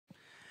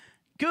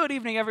Good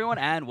evening, everyone,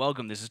 and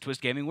welcome. This is Twist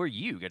Gaming, where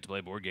you get to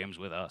play board games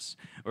with us.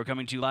 We're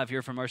coming to you live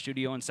here from our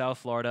studio in South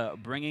Florida,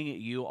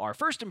 bringing you our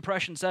first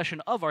impression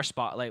session of our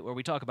Spotlight, where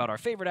we talk about our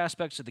favorite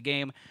aspects of the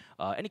game,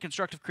 any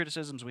constructive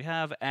criticisms we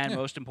have, and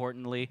most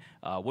importantly,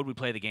 would we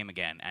play the game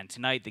again? And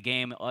tonight, the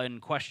game in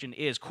question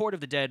is Court of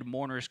the Dead: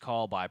 Mourners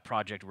Call by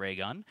Project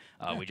Raygun.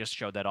 We just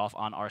showed that off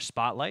on our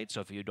Spotlight,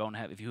 so if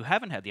you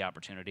haven't had the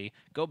opportunity,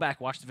 go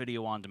back, watch the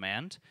video on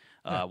demand.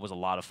 It was a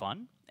lot of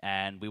fun.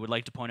 And we would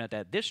like to point out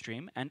that this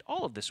stream and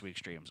all of this week's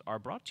streams are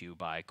brought to you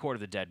by Court of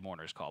the Dead: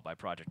 Mourners Call by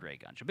Project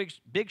Raygun. So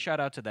big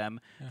shout out to them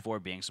for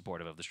being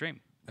supportive of the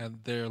stream. And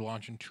they're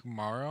launching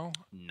tomorrow,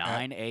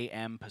 9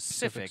 a.m.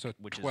 Pacific, so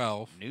which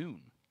 12 is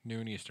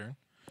noon Eastern.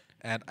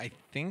 And I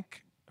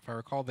think, if I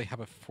recall, they have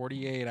a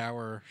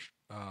 48-hour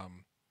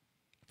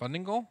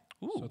funding goal.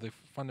 Ooh. So they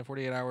fund in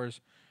 48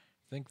 hours.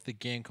 I think the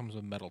game comes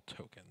with metal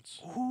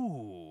tokens.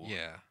 Ooh.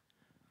 Yeah.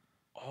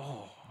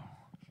 Oh.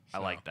 I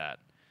like that.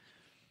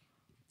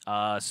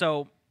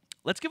 So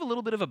let's give a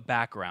little bit of a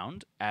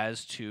background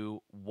as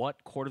to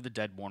what Court of the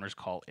Dead: Mourners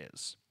Call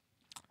is.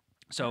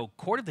 So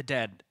Court of the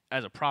Dead,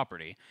 as a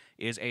property,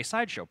 is a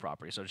Sideshow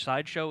property. So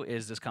Sideshow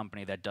is this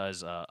company that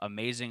does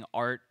amazing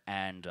art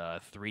and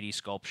 3D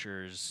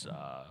sculptures,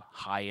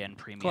 high-end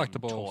premium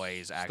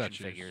toys, action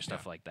figures,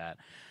 stuff like that.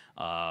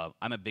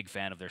 I'm a big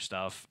fan of their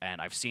stuff, and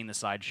I've seen the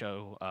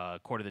Sideshow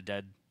Court of the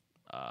Dead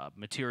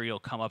material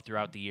come up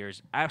throughout the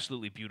years.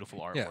 Absolutely beautiful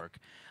artwork.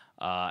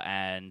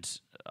 And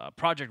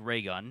Project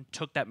Raygun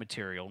took that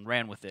material and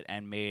ran with it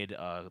and made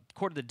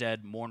Court of the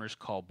Dead: Mourners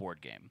Call board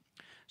game.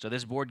 So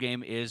this board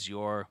game is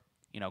your,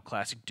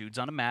 classic dudes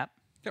on a map.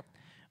 Yep.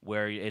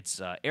 Where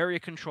it's area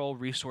control,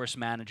 resource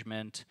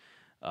management,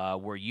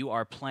 where you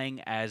are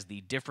playing as the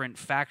different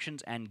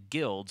factions and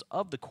guilds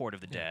of the Court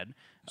of the Dead.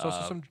 So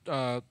also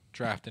some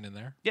drafting in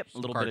there. Yep, a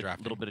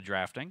little bit of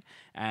drafting,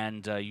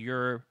 and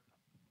you're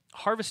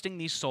harvesting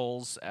these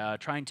souls,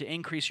 trying to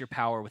increase your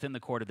power within the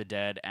Court of the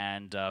Dead,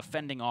 and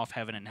fending off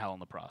heaven and hell in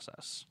the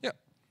process. Yep.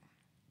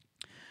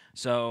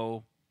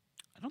 So,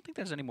 I don't think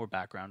there's any more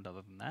background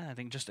other than that. I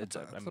think just it's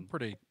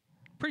pretty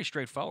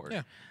straightforward.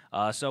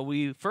 Yeah. So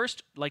we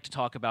first like to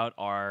talk about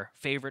our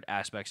favorite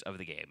aspects of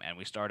the game, and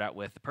we start out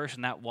with the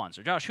person that won.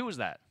 So, Josh, who was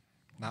that?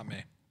 Not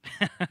me.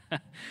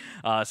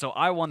 So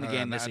I won the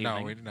game this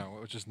evening. No,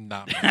 it was just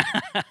not me.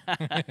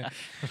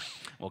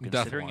 Well,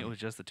 considering it was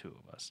just the two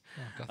of us.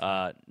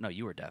 Oh, no,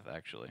 you were Death,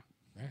 actually.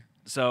 Yeah.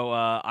 So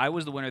I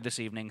was the winner this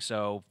evening.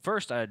 So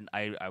first,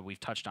 we've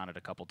touched on it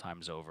a couple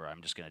times over.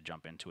 I'm just going to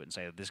jump into it and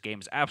say that this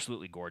game is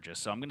absolutely gorgeous.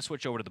 So I'm going to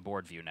switch over to the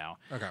board view now.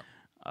 Okay.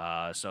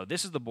 So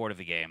this is the board of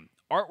the game.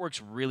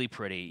 Artwork's really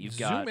pretty. You've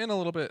Zoom in a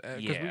little bit,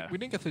 because yeah. we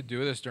didn't get to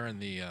do this during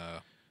the...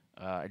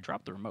 I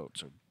dropped the remote,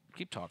 so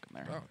keep talking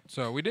there. Oh,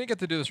 so we didn't get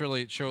to do this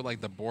really show like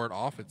the board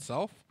off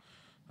itself,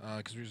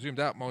 because we zoomed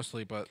out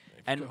mostly. But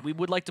we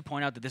would like to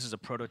point out that this is a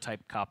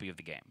prototype copy of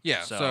the game.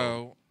 Yeah.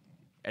 So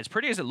as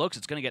pretty as it looks,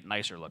 it's going to get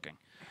nicer looking.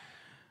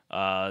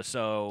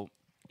 So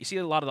you see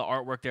a lot of the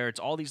artwork there. It's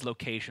all these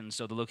locations.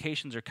 So the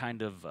locations are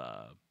kind of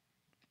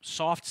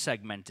soft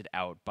segmented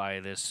out by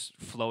this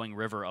flowing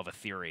river of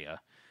Etheria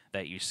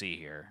that you see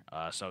here.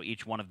 So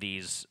each one of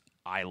these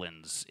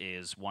islands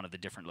is one of the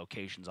different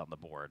locations on the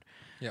board.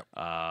 Yep.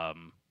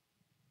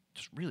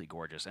 Just really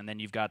gorgeous. And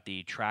then you've got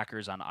the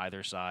trackers on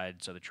either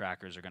side. So the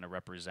trackers are going to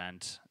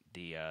represent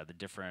the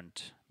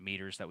different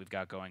meters that we've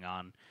got going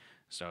on.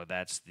 So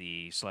that's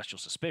the Celestial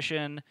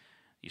Suspicion.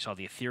 You saw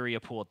the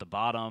Etheria pool at the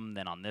bottom.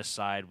 Then on this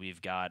side,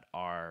 we've got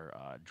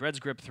our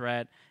Dread's Grip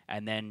threat.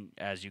 And then,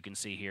 as you can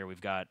see here,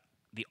 we've got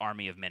the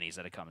army of minis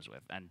that it comes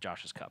with, and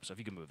Josh's cup. So if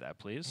you can move that,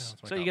 please.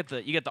 Yeah, so you get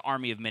the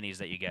army of minis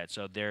that you get.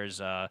 So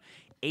there's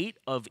 8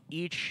 of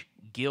each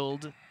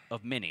guild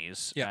of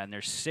minis, and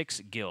there's 6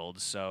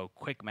 guilds. So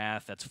quick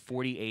math, that's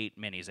 48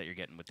 minis that you're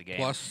getting with the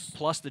game.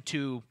 Plus the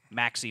 2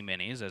 maxi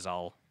minis, as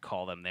I'll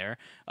call them there.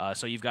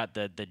 So you've got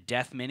the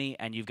Death mini,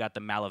 and you've got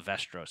the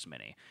Malavestros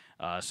mini.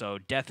 So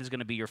Death is going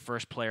to be your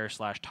first player /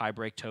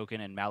 tiebreak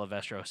token, and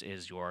Malavestros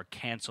is your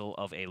cancel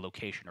of a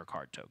location or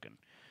card token.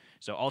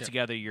 So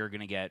altogether, you're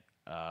going to get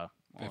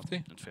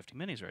 50. It's 50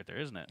 minis right there,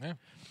 isn't it? Yeah.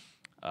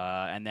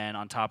 And then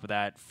on top of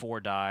that, 4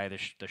 die,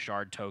 the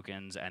shard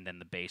tokens, and then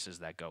the bases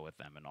that go with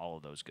them, and all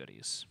of those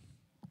goodies.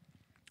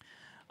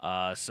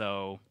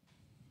 So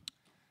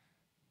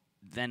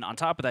then on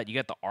top of that, you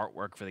get the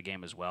artwork for the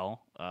game as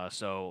well.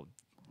 So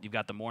you've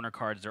got the Mourner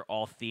cards. They're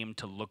all themed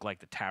to look like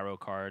the tarot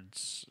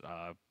cards,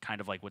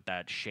 kind of like with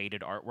that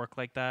shaded artwork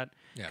like that.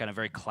 Yeah. Kind of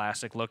very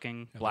classic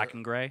looking, black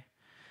and gray.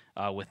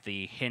 With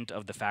the hint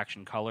of the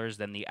faction colors.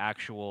 Then the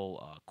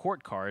actual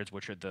court cards,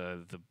 which are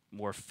the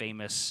more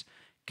famous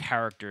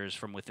characters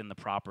from within the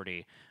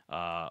property,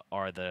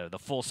 are the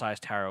full-size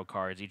tarot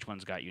cards. Each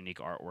one's got unique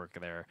artwork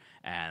there,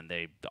 and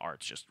the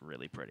art's just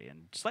really pretty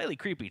and slightly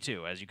creepy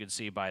too, as you can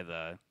see by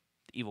the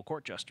evil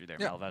court jester there,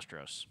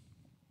 Malavestros.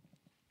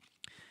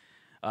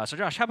 So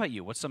Josh, how about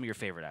you? What's some of your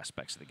favorite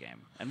aspects of the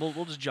game? And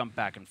we'll just jump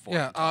back and forth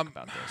and talk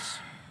about this.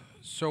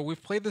 So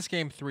we've played this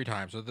game 3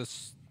 times. So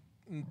this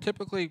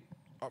typically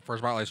for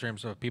Spotlight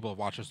streams, so people have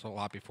watched us a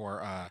lot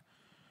before.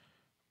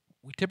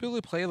 we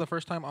typically play the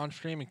first time on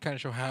stream and kind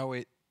of show how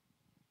it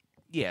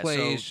Yeah,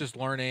 plays, so just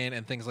learning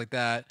and things like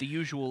that. the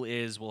usual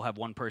is we'll have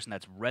one person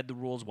that's read the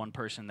rules, one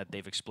person that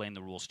they've explained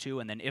the rules to,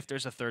 and then if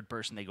there's a third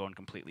person, they go in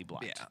completely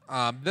blind.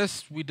 Yeah.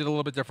 This we did a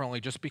little bit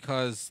differently, just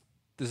because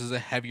this is a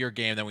heavier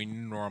game than we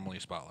normally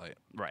spotlight.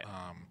 Right.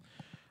 On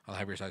the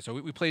heavier side. So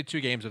we played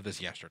 2 games of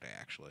this yesterday,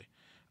 actually,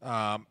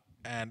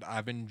 and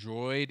I've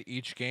enjoyed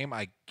each game.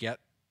 I get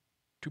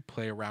to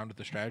play around with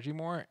the strategy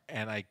more,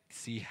 and I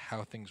see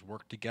how things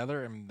work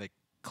together and the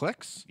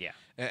clicks. Yeah.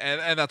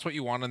 And that's what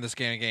you want in this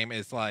game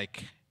is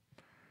like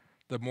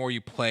the more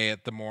you play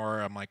it, the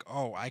more I'm like,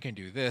 oh, I can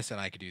do this and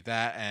I can do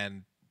that,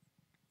 and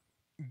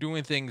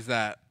doing things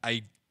that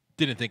I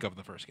didn't think of in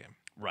the first game.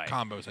 Right.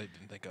 Combos I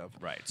didn't think of.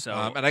 Right. So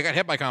And I got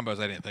hit by combos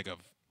I didn't think of,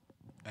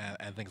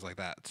 and things like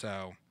that.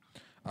 So,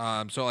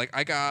 like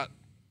I got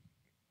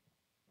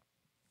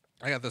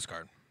this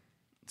card,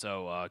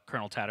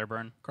 Colonel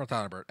Tatterburn. Colonel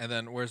Tonnenberg, and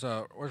then where's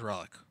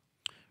Relic?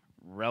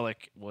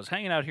 Relic was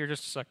hanging out here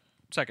just a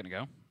second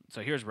ago.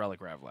 So here's Relic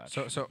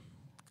Ravlatch. So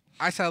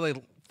I sadly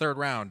 3rd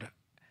round.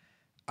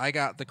 I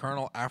got the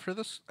Colonel after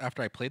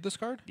I played this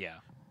card, yeah.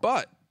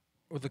 but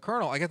with the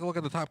Colonel, I get to look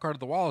at the top card of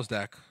the Wallace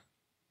deck,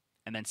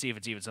 And then see if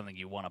it's even something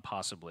you want to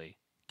possibly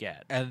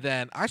get. and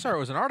then I saw it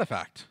was an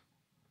artifact.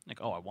 Like,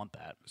 oh, I want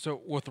that.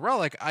 So with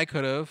Relic, I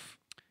could have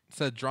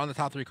said drawn the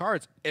top 3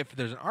 cards. If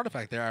there's an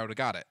artifact there, I would have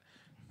got it.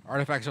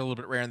 Artifacts are a little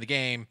bit rare in the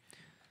game,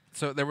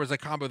 so there was a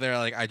combo there.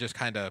 Like I just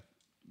kind of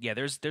Yeah,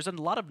 there's a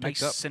lot of nice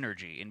Picked up.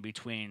 synergy in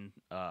between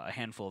a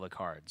handful of the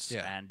cards.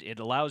 Yeah. And it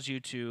allows you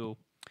to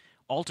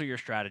alter your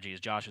strategy, as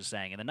Josh is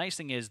saying. And the nice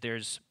thing is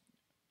there's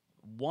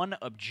one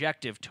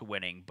objective to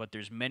winning, but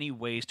there's many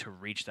ways to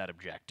reach that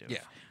objective. Yeah.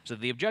 So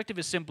the objective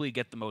is simply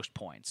get the most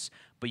points,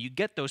 but you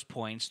get those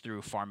points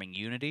through farming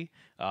unity,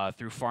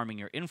 through farming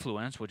your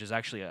influence, which is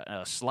actually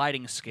a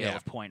sliding scale Yeah.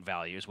 of point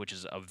values, which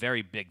is a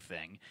very big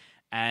thing.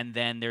 And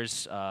then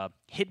there's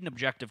hidden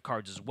objective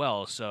cards as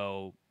well.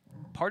 So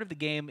part of the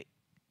game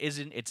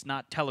it's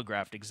not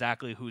telegraphed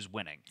exactly who's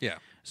winning. yeah.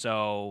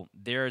 So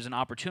there's an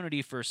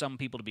opportunity for some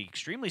people to be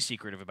extremely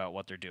secretive about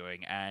what they're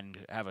doing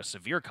and have a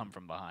severe come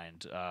from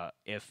behind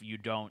if you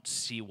don't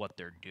see what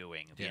they're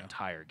doing the Yeah.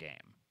 entire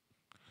game.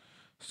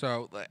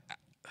 So like,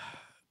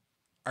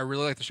 I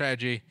really like the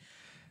strategy.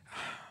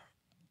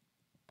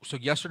 So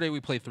yesterday we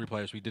played 3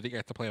 players. We didn't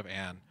get to play with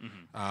Anne.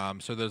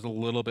 So there's a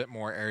little bit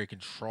more area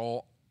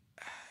control,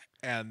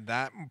 and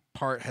that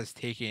part has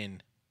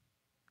taken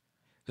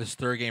this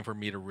 3rd game for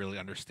me to really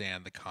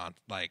understand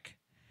like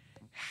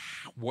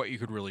what you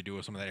could really do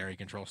with some of that area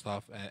control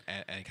stuff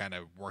and kind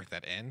of work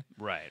that in.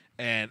 Right.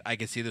 And I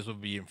can see this would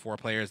be in 4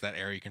 players, that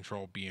area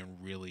control being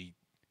really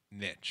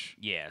niche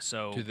Yeah.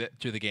 So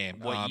to the game.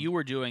 what you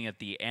were doing at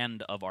the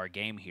end of our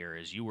game here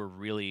is you were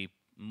really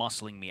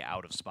muscling me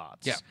out of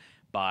spots. Yeah.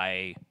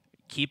 By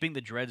keeping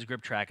the Dread's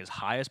grip track as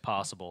high as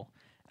possible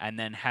and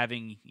then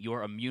having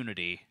your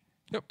immunity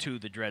Yep. to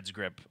the Dread's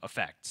grip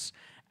effects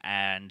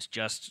and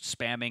just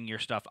spamming your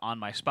stuff on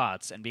my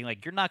spots and being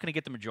like, you're not going to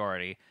get the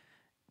majority.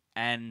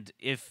 And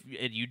if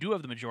you do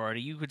have the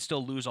majority, you could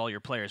still lose all your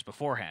players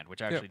beforehand,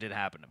 which actually did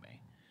happen to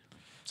me.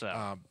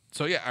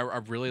 So yeah, I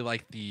really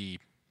like the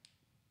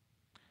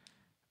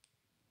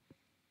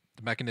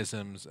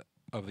mechanisms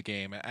of the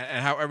game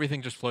and how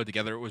everything just flowed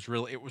together. It was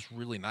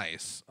really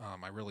nice.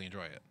 I really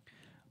enjoy it.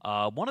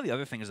 one of the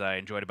other things that I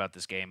enjoyed about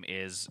this game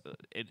is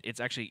it's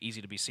actually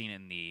easy to be seen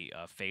in the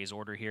phase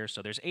order here.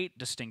 So there's 8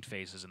 distinct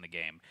phases in the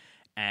game,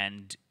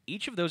 and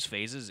each of those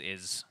phases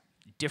is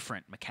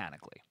different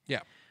mechanically.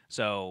 Yeah.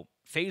 So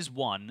phase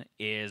 1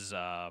 is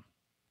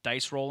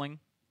dice rolling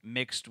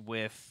mixed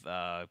with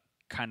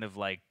kind of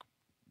like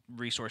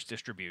resource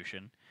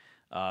distribution.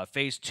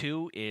 Phase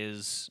 2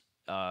 is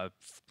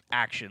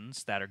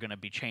actions that are going to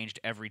be changed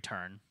every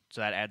turn,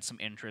 so that adds some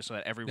interest, so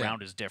that every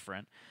round is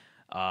different.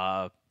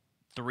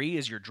 3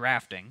 is your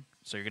drafting,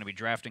 so you're going to be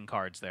drafting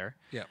cards there.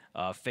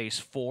 Yeah. Phase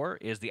 4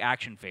 is the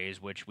action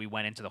phase, which we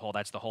went into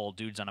that's the whole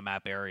dudes on a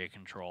map area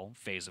control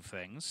phase of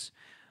things.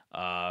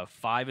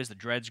 5 is the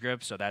Dread's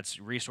Grip, so that's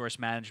resource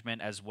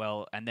management as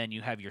well. And then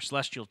you have your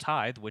Celestial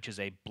Tithe, which is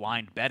a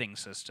blind betting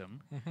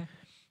system.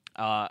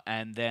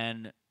 And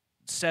then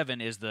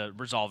 7 is the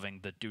resolving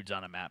the dudes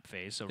on a map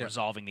phase, so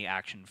resolving the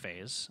action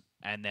phase.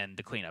 And then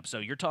the cleanup. So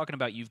you're talking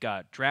about you've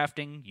got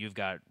drafting, you've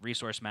got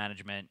resource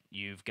management,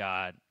 you've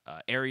got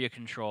area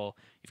control,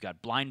 you've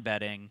got blind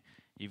betting,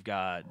 you've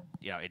got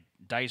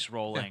dice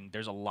rolling.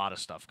 There's a lot of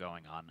stuff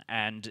going on,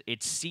 and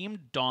it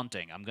seemed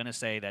daunting. I'm gonna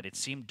say that it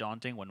seemed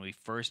daunting when we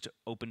first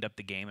opened up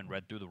the game and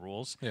read through the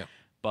rules. Yeah.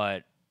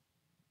 But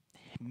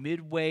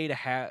midway to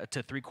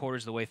 3/4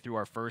 of the way through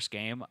our first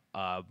game,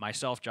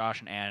 myself, Josh,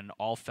 and Ann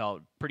all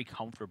felt pretty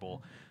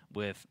comfortable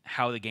with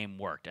how the game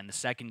worked, and the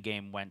second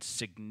game went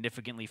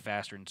significantly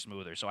faster and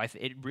smoother. So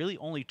it really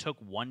only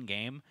took one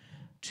game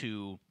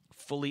to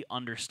fully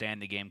understand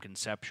the game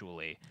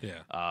conceptually.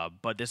 Yeah.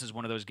 But this is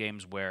one of those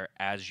games where,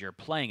 as you're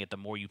playing it, the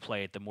more you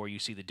play it, the more you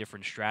see the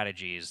different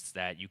strategies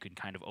that you can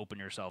kind of open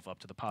yourself up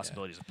to the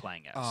possibilities of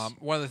playing as.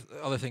 One of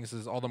the other things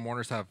is all the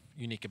Mourners have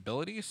unique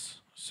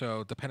abilities.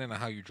 So depending on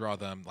how you draw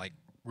them, like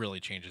really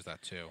changes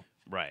that too.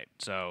 Right.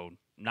 So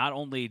not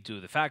only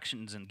do the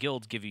factions and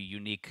guilds give you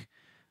unique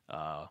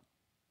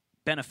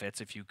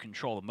benefits if you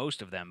control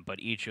most of them, but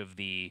each of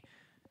the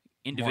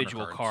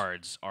individual cards.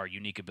 cards are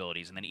unique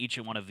abilities, and then each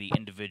one of the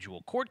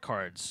individual court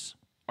cards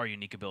are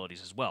unique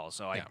abilities as well.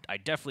 So Yeah. I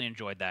definitely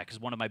enjoyed that because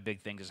one of my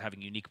big things is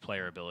having unique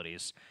player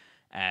abilities,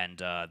 and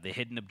the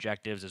hidden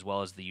objectives as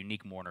well as the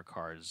unique mourner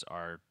cards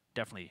are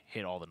definitely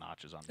hit all the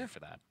notches on there for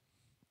that.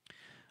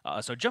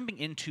 So jumping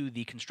into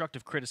the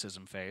constructive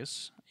criticism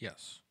phase,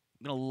 Yes.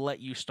 I'm going to let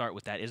you start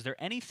with that. Is there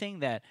anything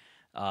that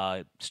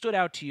stood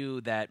out to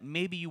you that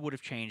maybe you would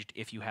have changed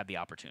if you had the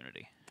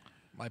opportunity?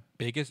 My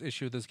biggest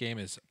issue with this game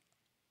is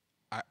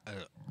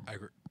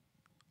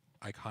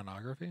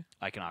iconography.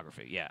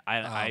 Iconography, yeah.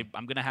 I'm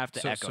going to have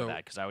to echo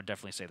that because I would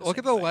definitely say the look same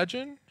at the thing.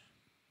 legend.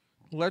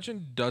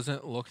 Legend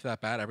doesn't look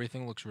that bad.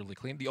 Everything looks really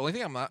clean. The only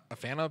thing I'm not a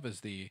fan of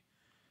is the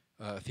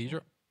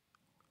Ethereum.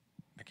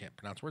 I can't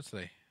pronounce words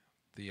today.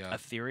 The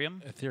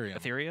Ethereum? Ethereum.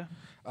 Etheria?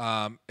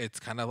 It's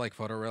kind of like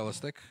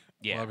photorealistic.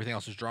 Yeah. While everything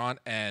else is drawn,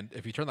 and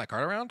if you turn that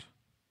card around,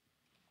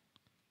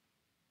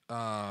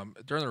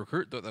 during the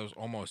recruit, those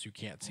almost you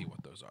can't see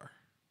what those are.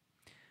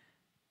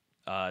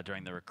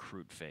 During the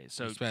recruit phase.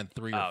 So you spend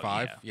 3 or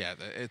 5. Yeah,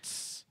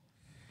 it's.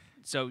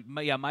 So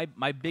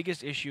my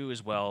biggest issue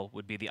as well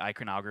would be the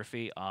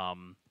iconography.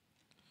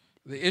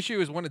 The issue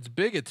is when it's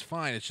big, it's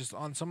fine. It's just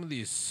on some of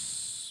these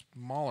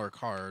smaller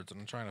cards,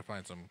 and I'm trying to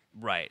find some.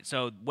 Right.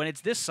 So when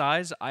it's this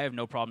size, I have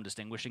no problem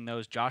distinguishing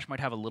those. Josh might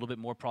have a little bit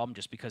more problem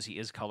just because he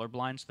is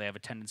colorblind, so they have a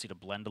tendency to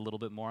blend a little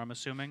bit more, I'm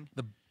assuming.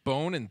 The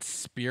bone and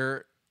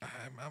spirit.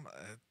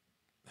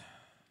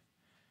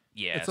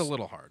 Yeah, it's a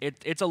little hard.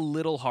 It's a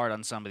little hard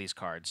on some of these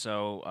cards.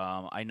 So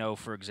I know,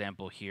 for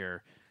example,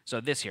 here. So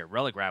this here,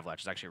 Relic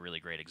Ravlatch is actually a really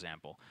great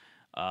example.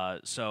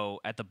 So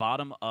at the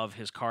bottom of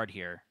his card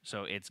here,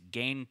 so it's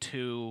gain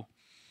 2.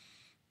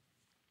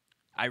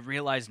 I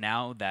realize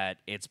now that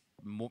it's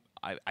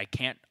I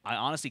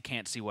honestly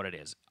can't see what it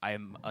is.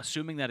 I'm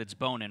assuming that it's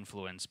bone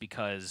influence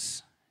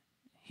because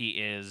he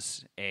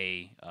is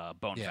a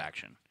bone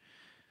faction.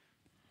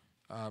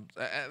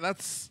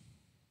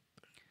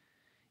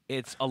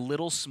 It's a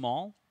little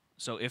small,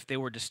 so if they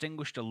were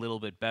distinguished a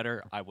little bit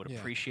better, I would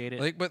appreciate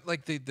it. But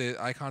the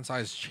icon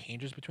size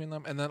changes between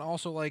them, and then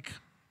also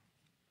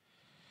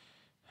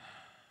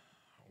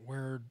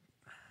where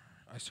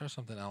I saw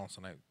something else,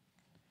 and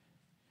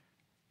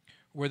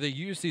where they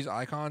use these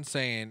icons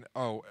saying,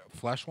 "Oh,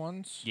 flesh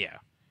ones." Yeah.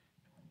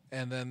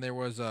 And then there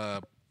was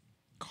a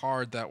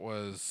card that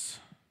was.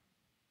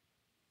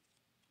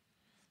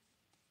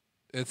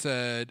 It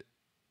said,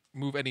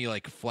 "Move any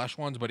flesh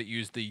ones," but it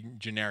used the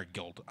generic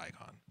guild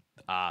icon.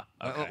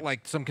 Okay.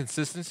 Like some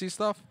consistency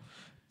stuff,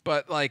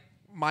 but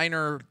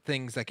minor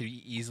things that could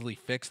be easily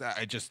fixed.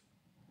 I'm just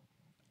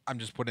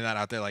putting that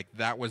out there.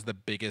 That was the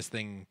biggest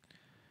thing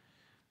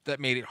that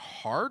made it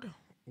hard.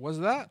 Was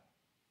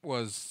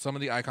some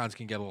of the icons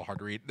can get a little hard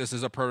to read. This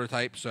is a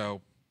prototype,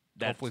 so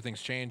hopefully things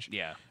change.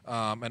 Yeah.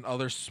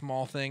 Another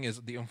small thing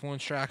is the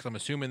influence tracks. I'm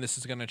assuming this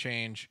is going to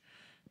change.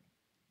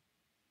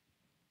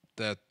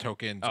 The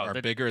tokens are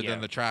bigger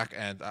than the track,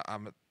 and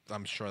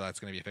I'm sure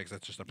that's going to be fixed.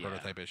 That's just a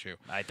prototype issue.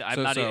 I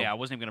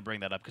wasn't even going to bring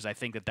that up because I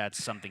think that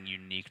that's something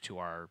unique to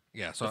our.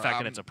 Yeah. So the fact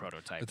that it's a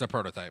prototype. It's a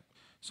prototype.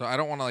 So I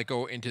don't want to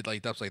go into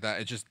depths like that.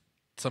 It's just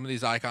some of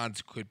these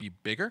icons could be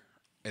bigger,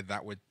 and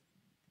that would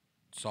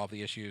solve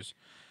the issues.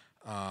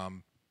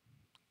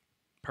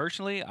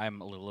 Personally, I'm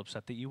a little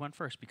upset that you went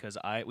first because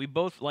we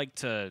both like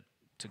to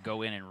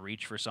go in and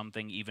reach for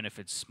something, even if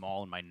it's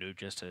small and minute,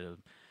 just to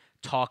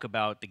talk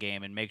about the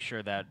game and make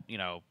sure that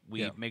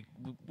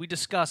we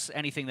discuss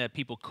anything that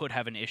people could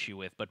have an issue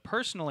with. But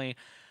personally,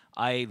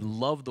 I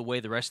love the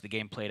way the rest of the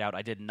game played out.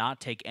 I did not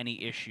take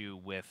any issue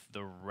with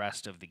the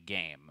rest of the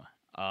game.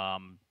 I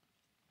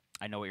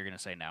know what you're going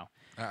to say now.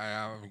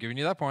 I'm giving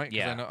you that point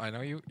because I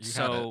know you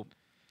had it.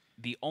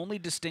 The only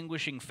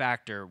distinguishing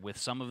factor with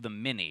some of the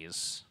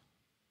minis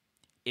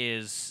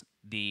is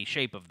the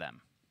shape of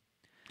them.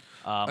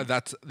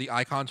 That's the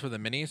icons for the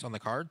minis on the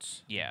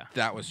cards? Yeah.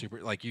 That was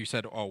super. Like you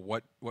said,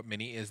 what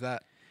mini is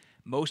that?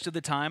 Most of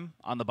the time,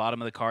 on the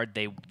bottom of the card,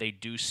 they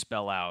do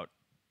spell out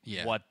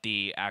what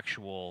the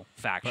actual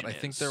faction is. But I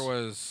think there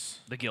was...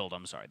 The guild,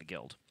 I'm sorry, the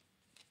guild.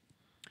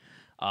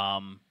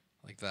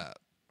 Like that.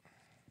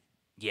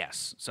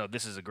 Yes. So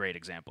this is a great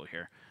example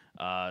here.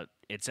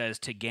 It says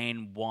to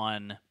gain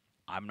 1...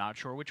 I'm not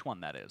sure which one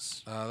that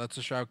is. That's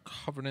a Shroud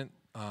Covenant,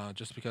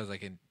 just because I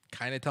can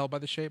kind of tell by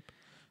the shape,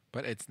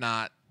 but it's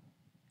not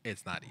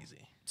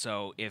easy.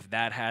 So if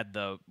that had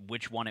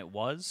which one it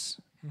was,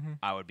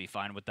 I would be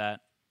fine with that.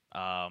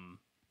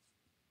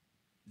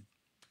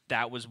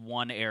 That was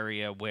one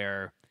area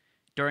where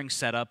during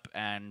setup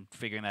and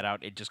figuring that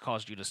out, it just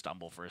caused you to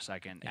stumble for a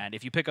second. Yeah. And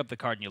if you pick up the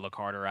card and you look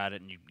harder at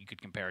it and you could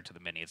compare it to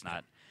the mini, it's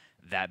not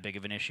that big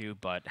of an issue,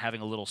 but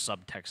having a little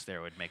subtext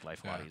there would make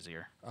life a lot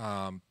easier.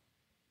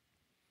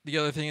 The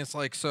other thing is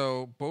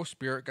so both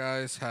spirit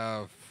guys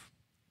have.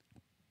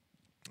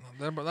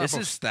 They're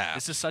both staff.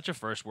 This is such a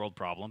first world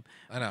problem.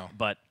 I know,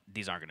 but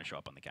these aren't going to show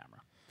up on the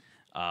camera.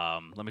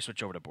 Let me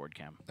switch over to board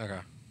cam. Okay.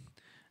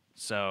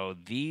 So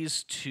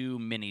these two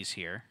minis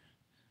here,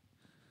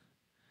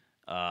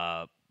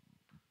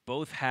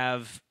 both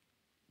have,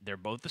 they're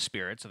both the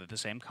spirit, so they're the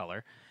same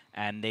color,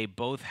 and they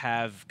both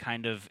have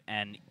kind of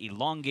an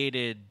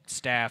elongated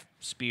staff,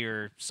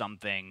 spear,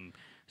 something.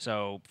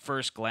 So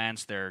first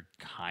glance, they're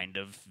kind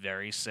of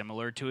very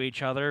similar to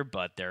each other,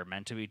 but they're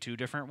meant to be two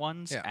different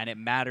ones, Yeah. and it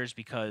matters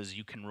because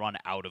you can run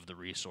out of the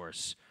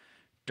resource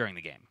during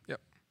the game.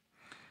 Yep.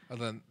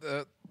 And then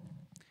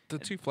the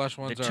two flesh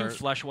ones The two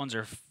flesh ones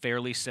are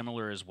fairly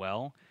similar as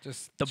well.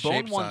 just The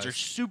bone shape ones are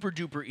size. super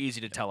duper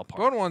easy to tell apart.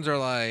 Bone ones are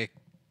like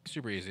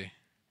super easy.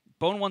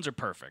 Bone ones are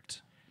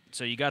perfect.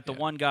 So you got the Yeah.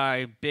 one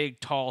guy,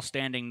 big, tall,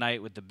 standing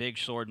knight with the big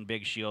sword and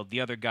big shield. The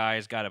other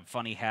guy's got a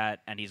funny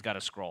hat and he's got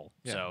a scroll.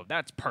 Yeah. So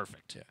that's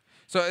perfect. Yeah.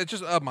 So it's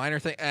just a minor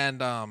thing,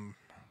 and I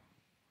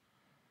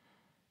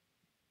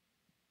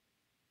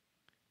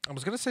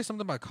was gonna say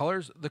something about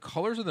colors. The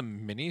colors of the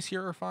minis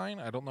here are fine.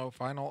 I don't know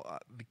final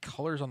the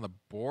colors on the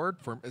board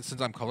since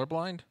I'm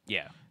colorblind.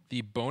 Yeah.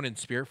 The bone and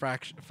spirit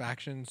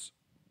factions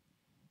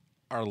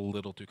are a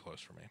little too close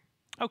for me.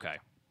 Okay.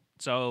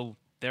 So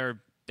they're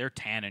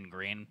tan and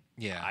green.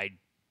 Yeah.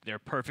 They're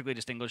perfectly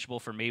distinguishable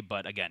for me,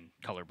 but again,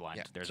 colorblind.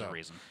 Yeah, There's so- a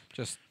reason.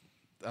 Just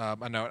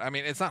a note. I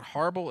mean, it's not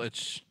horrible.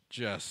 It's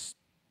just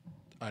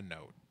a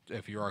note.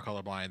 If you are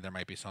colorblind, there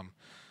might be some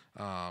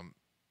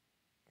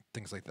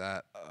things like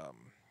that.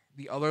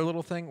 The other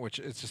little thing, which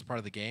is just part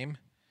of the game,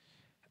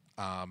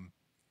 I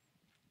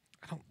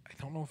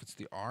don't know if it's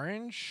the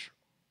orange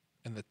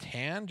and the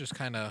tan, just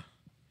kind of.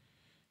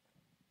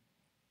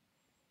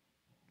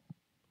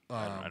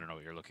 I don't know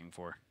what you're looking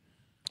for.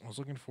 I was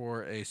looking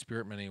for a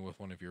spirit mini with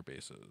one of your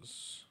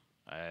bases.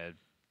 I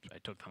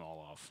took them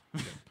all off.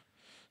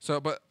 So,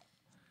 but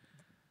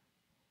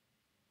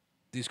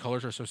these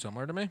colors are so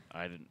similar to me.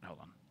 I didn't. Hold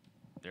on.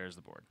 There's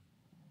the board.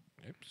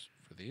 Oops,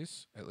 for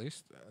these at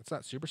least, it's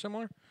not super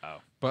similar. Oh.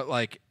 But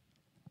like,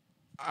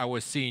 I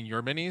was seeing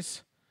your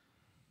minis,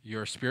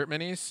 your spirit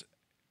minis,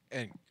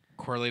 and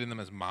correlating them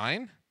as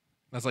mine.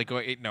 I was like,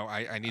 no,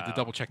 I need to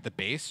double check the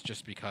base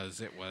just because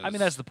it was. I mean,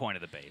 that's the point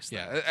of the base.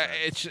 Yeah, though,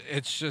 so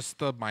it's just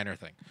the minor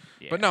thing.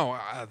 yeah. But no,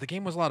 the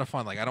game was a lot of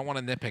fun. Like, I don't want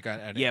to nitpick on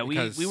it. Yeah, we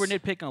because were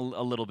nitpicking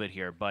a little bit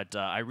here, but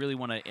I really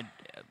want to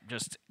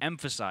just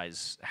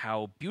emphasize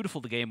how beautiful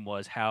the game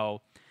was,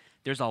 how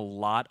there's a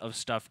lot of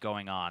stuff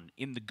going on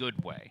in the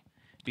good way,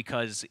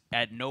 because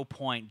at no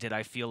point did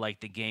I feel like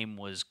the game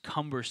was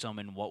cumbersome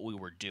in what we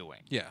were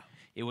doing. Yeah.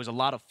 It was a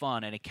lot of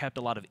fun, and it kept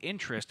a lot of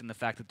interest in the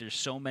fact that there's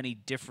so many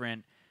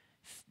different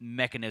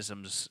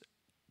mechanisms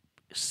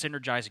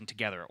synergizing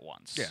together at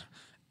once. Yeah.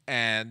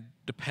 And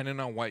depending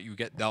on what you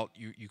get dealt,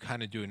 you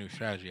kind of do a new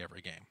strategy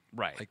every game.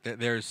 Right. Like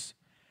there's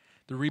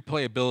the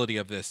replayability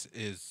of this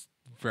is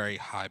very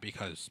high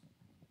because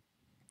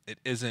it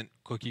isn't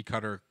cookie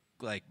cutter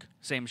like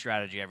Same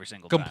strategy every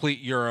single complete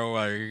Euro.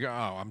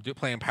 I'm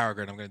playing Power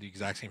Grid. I'm going to do the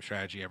exact same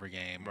strategy every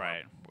game. time.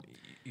 Right.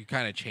 You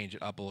kind of change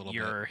it up a little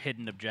bit. Your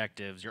hidden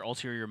objectives, your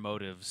ulterior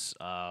motives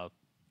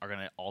are going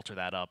to alter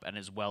that up, and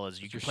as well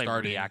as you can play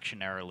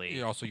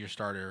reactionarily. Also, your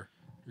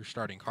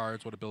starting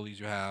cards, what abilities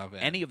you have,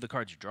 and Any of the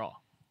cards you draw,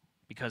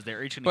 because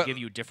they're each going to give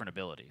you different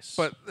abilities.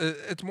 But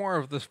it's more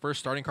of this first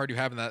starting card you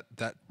have and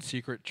that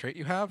secret trait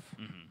you have.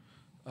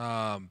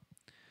 So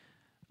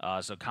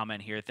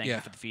comment here. Thank Yeah.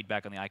 you for the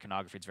feedback on the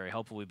iconography. It's very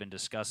helpful. We've been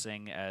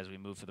discussing as we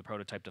move from the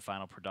prototype to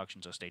final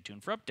production, so stay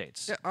tuned for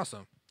updates. Yeah,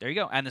 awesome. There you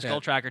go. And the Yeah,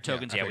 Skull Tracker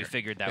tokens, I we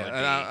figured that would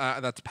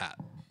be... that's Pat.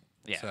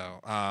 Yeah. So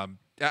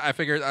I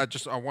figured I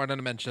wanted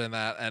to mention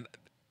that, and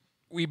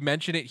we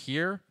mention it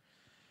here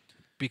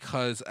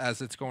because as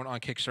it's going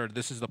on Kickstarter,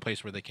 this is the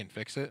place where they can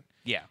fix it.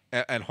 Yeah.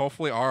 And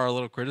hopefully our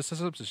little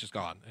criticisms is just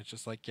gone. It's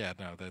just like, yeah,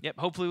 no, that. Yep.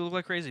 Hopefully we look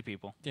like crazy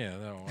people. Yeah,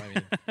 no, I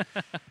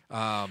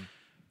mean,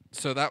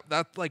 so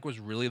that like was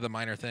really the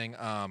minor thing.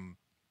 And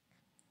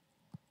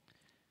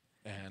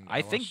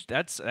I think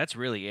that's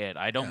really it.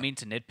 I don't Yeah. mean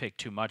to nitpick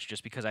too much,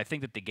 just because I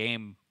think that the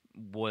game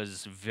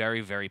was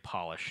very, very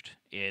polished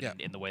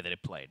in the way that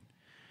it played.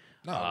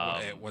 No,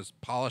 it was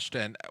polished,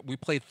 and we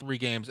played 3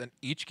 games, and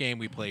each game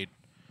we played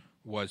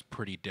was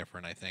pretty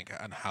different, I think,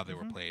 on how they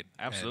were played.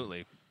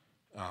 Absolutely.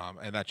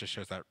 And that just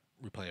shows that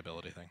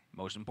replayability thing.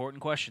 Most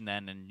important question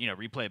then, and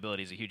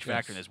replayability is a huge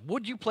factor in Yes. this.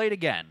 Would you play it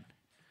again?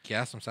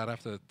 Yes, I'm sad I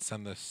have to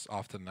send this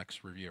off to the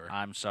next reviewer.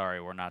 I'm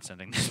sorry, we're not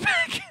sending this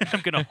back.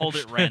 I'm going to hold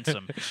it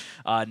ransom.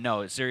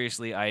 No,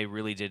 seriously, I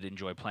really did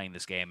enjoy playing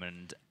this game,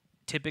 and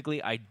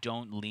typically I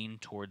don't lean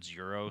towards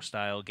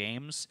Euro-style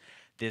games.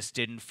 This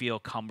didn't feel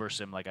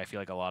cumbersome like I feel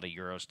like a lot of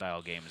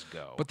Euro-style games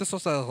go. But this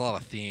also has a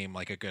lot of theme,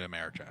 like a good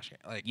Ameritrash game.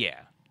 Like,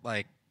 yeah,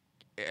 like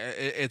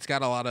it's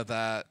got a lot of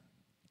that.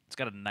 it's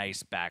got a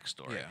nice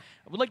backstory. Yeah.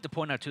 I would like to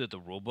point out, too, that the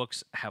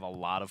rulebooks have a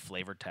lot of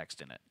flavor text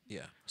in it.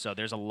 Yeah. So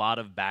there's a lot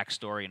of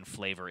backstory and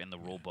flavor in the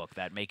rulebook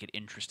that make it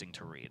interesting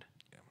to read.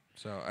 Yeah.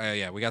 So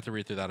yeah, we got to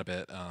read through that a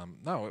bit.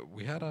 No,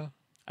 we had I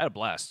had a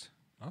blast.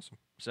 awesome.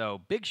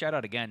 So big shout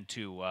out again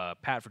to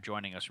Pat for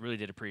joining us. Really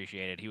did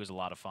appreciate it. He was a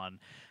lot of fun.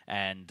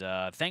 And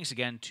thanks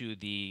again to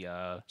the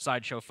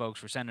Sideshow folks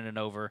for sending it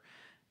over.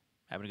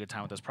 having a good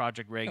time with us.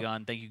 Project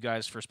Raygun, thank you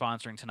guys for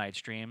sponsoring tonight's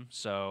stream.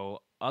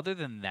 So other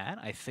than that,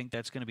 I think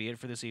that's going to be it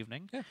for this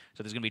evening. Yeah.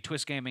 So there's going to be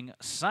Twist Gaming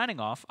signing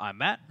off. I'm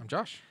Matt. I'm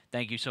Josh.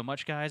 Thank you so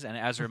much, guys. And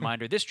as a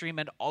reminder, this stream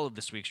and all of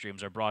this week's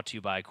streams are brought to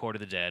you by Court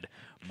of the Dead,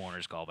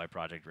 Mourners Call by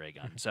Project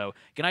Raygun. So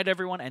good night,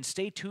 everyone, and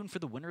stay tuned for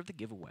the winner of the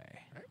giveaway.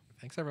 All right.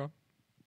 Thanks, everyone.